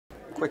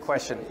Quick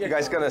question. You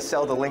guys going to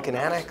sell the Lincoln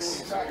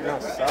Annex?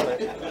 Not sell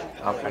it.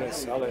 Okay.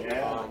 Sell it.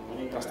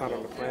 That's not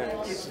on the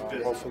plans.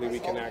 Hopefully we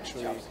can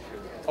actually...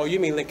 Oh, you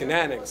mean Lincoln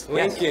Annex?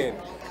 Lincoln.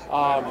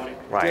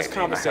 There's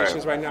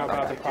conversations right now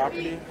about the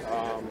property.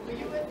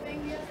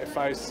 If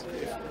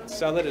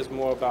sell it, is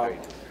more about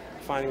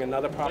finding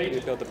another property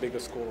to build a bigger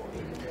school.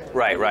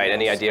 Right, right.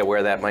 Any idea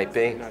where that might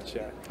be? Not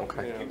yet.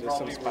 Okay. You know, there's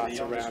some spots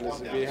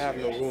around. We have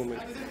no room.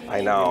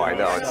 I know.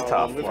 It's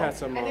tough. We've had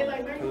some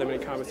preliminary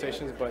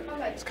conversations, but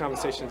it's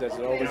conversations that's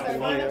always been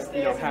here,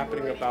 you know,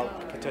 happening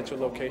about potential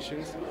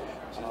locations.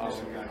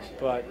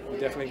 But we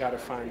definitely got to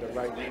find the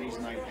right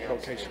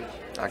location.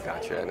 I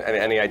got you. And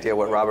any idea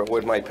what Robert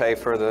Wood might pay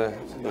for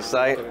the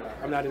site?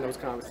 I'm not in those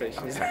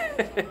conversations. Yeah.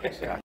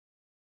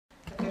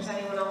 If there's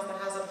anyone else that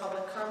has a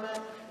public comment.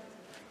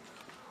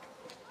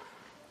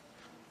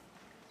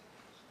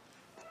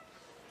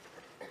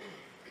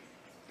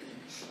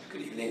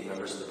 Good evening,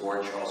 members of the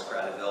board. Charles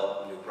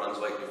Kratovil, New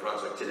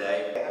Brunswick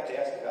today. I have to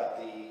ask about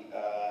the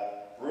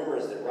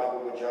rumors that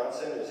Robert Wood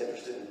Johnson is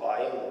interested in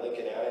buying the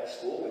Lincoln Annex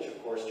School, which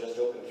of course just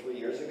opened 3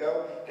 years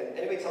ago. Can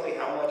anybody tell me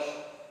how much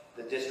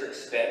the district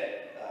spent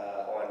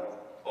on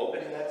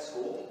opening that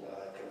school,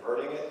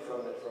 converting it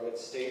from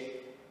its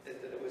state that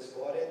it was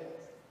bought in?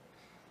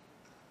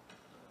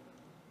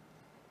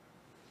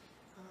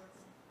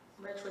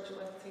 Rich, would you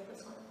like to take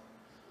this one?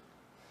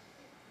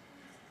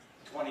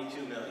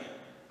 $22 million.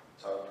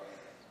 So,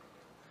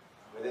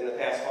 within the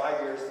past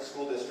 5 years, the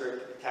school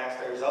district, the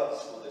taxpayers of the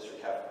school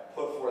district have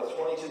put forth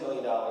 $22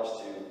 million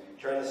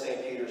to turn the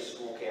St. Peter's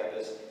School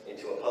campus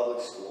into a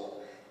public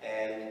school.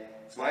 And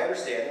it's my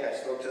understanding, I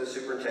spoke to the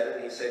superintendent,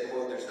 and he said,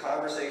 quote, there's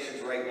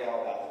conversations right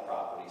now about the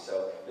property.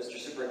 So, Mr.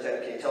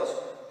 Superintendent, can you tell us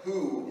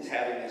who is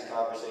having these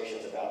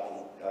conversations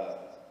about the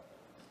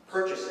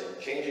purchasing,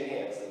 changing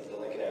hands, the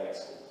Lincoln Annex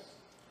School?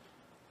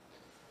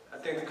 I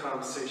think the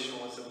conversation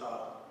was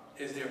about,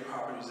 is there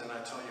properties, and I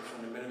told you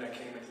from the minute I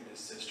came into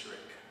this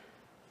district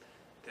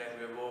that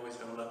we have always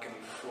been looking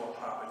for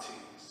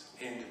properties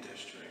in the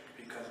district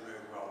because we're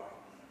growing.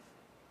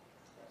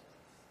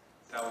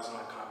 That was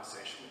my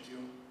conversation with you.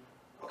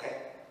 Okay.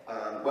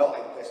 Well,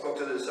 I spoke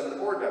to some of the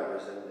board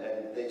members,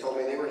 and they told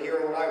me they were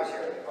hearing what I was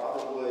hearing.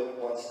 Robert Wood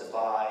wants to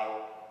buy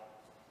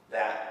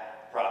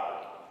that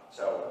property.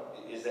 So,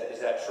 is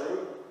that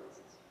true?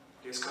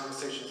 There's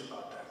conversations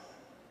about that.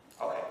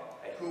 Okay.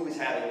 And who is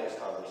having those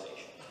conversations?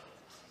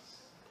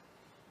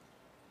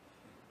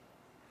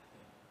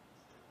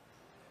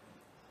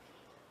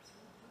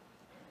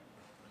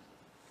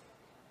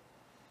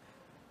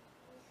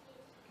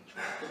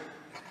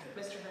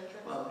 Mr.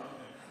 Hendrick? Well,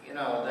 you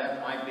know,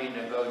 that might be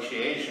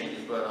negotiations,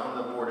 but I'm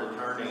the board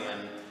attorney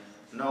and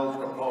no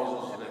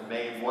proposals have been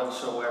made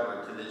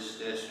whatsoever to this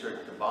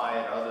district to buy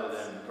it other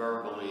than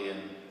verbally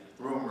and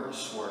rumors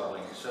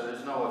swirling. So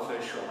there's no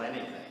official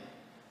anything.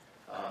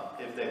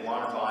 If they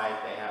want to buy it,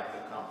 they have to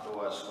come to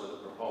us with a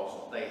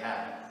proposal. They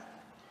haven't.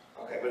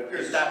 Okay, but it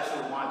appears If that's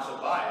who wants to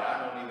buy it,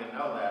 I don't even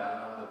know that.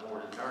 I'm the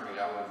board attorney.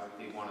 I would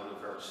be one of the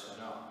first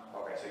to know.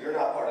 okay, so you're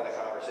not part of the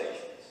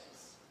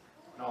conversations.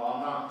 No,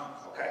 I'm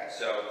not. Okay,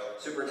 so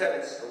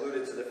superintendents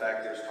alluded to the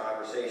fact there's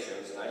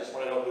conversations, and I just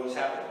want to know who's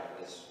having them.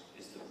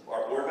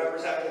 Are board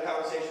members having the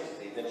conversations? Is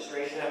the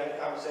administration having the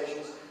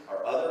conversations?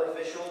 Are other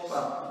officials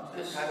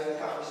having the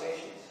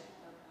conversations?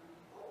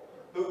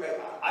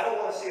 I don't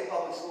want to see a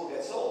public school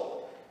get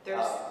sold.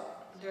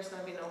 There's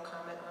going to be no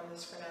comment on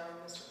this for now,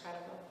 Mr.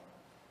 Kratovil.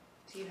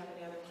 Do you have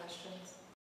any other questions?